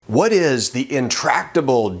What is the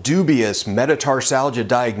intractable, dubious metatarsalgia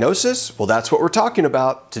diagnosis? Well, that's what we're talking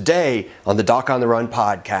about today on the Doc on the Run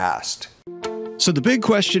podcast. So the big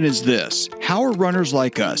question is this: how are runners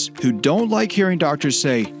like us, who don't like hearing doctors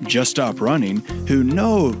say, just stop running, who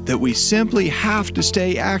know that we simply have to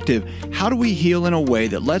stay active, how do we heal in a way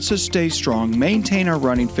that lets us stay strong, maintain our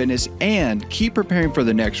running fitness, and keep preparing for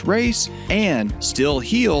the next race, and still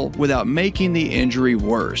heal without making the injury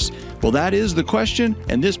worse? Well, that is the question,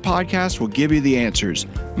 and this podcast will give you the answers.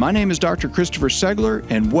 My name is Dr. Christopher Segler,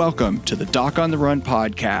 and welcome to the Doc on the Run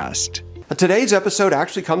podcast. Today's episode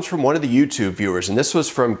actually comes from one of the YouTube viewers, and this was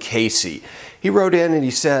from Casey. He wrote in and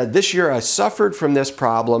he said, "This year I suffered from this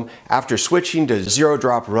problem after switching to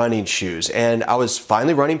zero-drop running shoes, and I was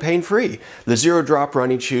finally running pain-free. The zero-drop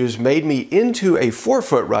running shoes made me into a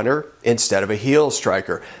forefoot runner instead of a heel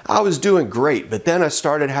striker. I was doing great, but then I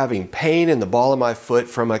started having pain in the ball of my foot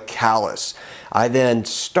from a callus. I then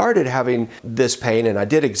started having this pain, and I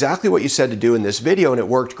did exactly what you said to do in this video, and it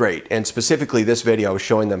worked great. And specifically this video, I was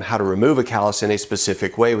showing them how to remove a callus in a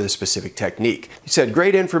specific way with a specific technique." He said,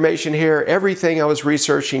 "Great information here. Everything I was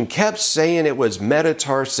researching kept saying it was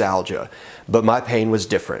metatarsalgia, but my pain was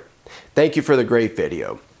different. Thank you for the great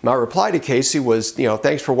video." My reply to Casey was,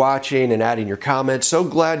 thanks for watching and adding your comments. So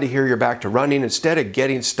glad to hear you're back to running instead of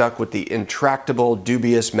getting stuck with the intractable,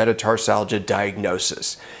 dubious metatarsalgia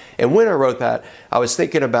diagnosis. And when I wrote that, I was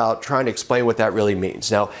thinking about trying to explain what that really means.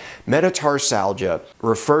 Now, metatarsalgia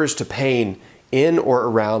refers to pain in or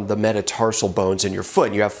around the metatarsal bones in your foot.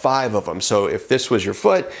 And you have 5 of them. So if this was your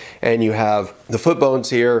foot and you have the foot bones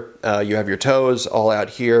here, you have your toes all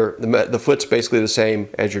out here. The foot's basically the same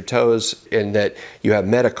as your toes in that you have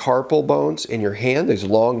metacarpal bones in your hand, these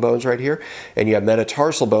long bones right here, and you have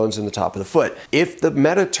metatarsal bones in the top of the foot. If the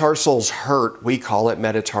metatarsals hurt, we call it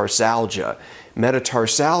metatarsalgia.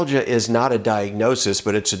 Metatarsalgia is not a diagnosis,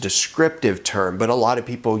 but it's a descriptive term, but a lot of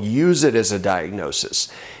people use it as a diagnosis.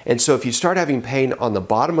 And so if you start having pain on the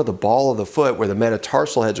bottom of the ball of the foot where the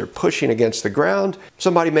metatarsal heads are pushing against the ground,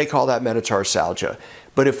 somebody may call that metatarsalgia.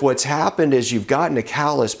 But if what's happened is you've gotten a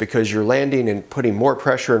callus because you're landing and putting more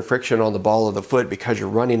pressure and friction on the ball of the foot because you're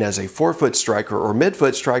running as a forefoot striker or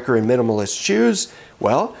midfoot striker in minimalist shoes,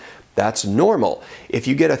 well, that's normal. If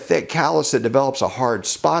you get a thick callus that develops a hard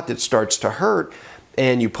spot that starts to hurt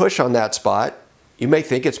and you push on that spot, you may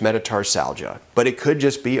think it's metatarsalgia, but it could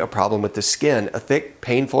just be a problem with the skin, a thick,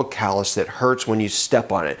 painful callus that hurts when you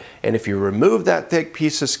step on it. And if you remove that thick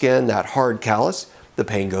piece of skin, that hard callus, the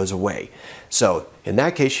pain goes away. So in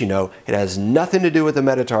that case, it has nothing to do with the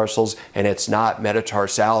metatarsals and it's not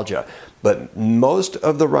metatarsalgia. But most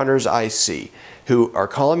of the runners I see who are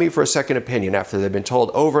calling me for a second opinion after they've been told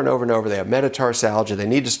over and over and over they have metatarsalgia, they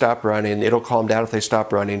need to stop running, it'll calm down if they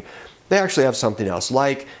stop running, they actually have something else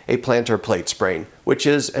like a plantar plate sprain, which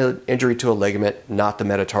is an injury to a ligament, not the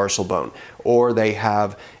metatarsal bone. Or they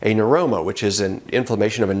have a neuroma, which is an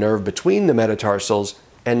inflammation of a nerve between the metatarsals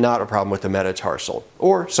and not a problem with the metatarsal,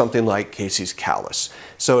 or something like Casey's callus.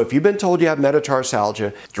 So if you've been told you have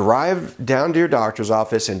metatarsalgia, drive down to your doctor's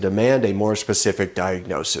office and demand a more specific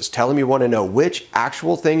diagnosis. Tell them you want to know which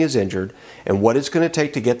actual thing is injured and what it's going to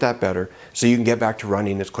take to get that better so you can get back to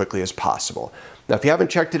running as quickly as possible. Now, if you haven't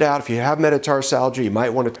checked it out, if you have metatarsalgia, you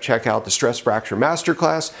might want to check out the Stress Fracture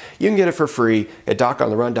Masterclass. You can get it for free at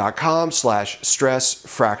docontherun.com/stress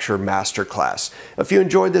fracture masterclass. If you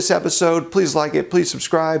enjoyed this episode, please like it, please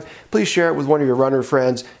subscribe, please share it with one of your runner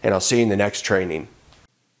friends, and I'll see you in the next training.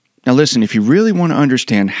 Now listen, if you really want to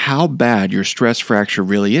understand how bad your stress fracture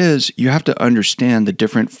really is, you have to understand the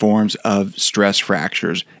different forms of stress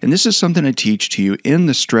fractures. And this is something I teach to you in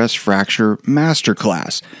the Stress Fracture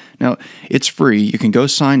Masterclass. Now, it's free. You can go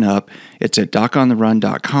sign up. It's at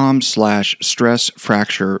docontherun.com/stress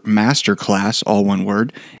fracture masterclass, all one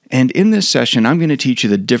word. And in this session, I'm going to teach you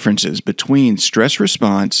the differences between stress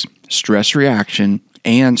response, stress reaction,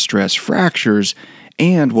 and stress fractures,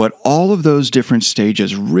 and what all of those different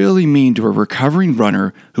stages really mean to a recovering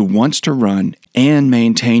runner who wants to run and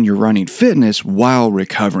maintain your running fitness while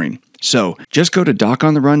recovering. So just go to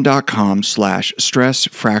docontherun.com/stress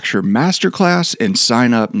fracture masterclass and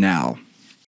sign up now.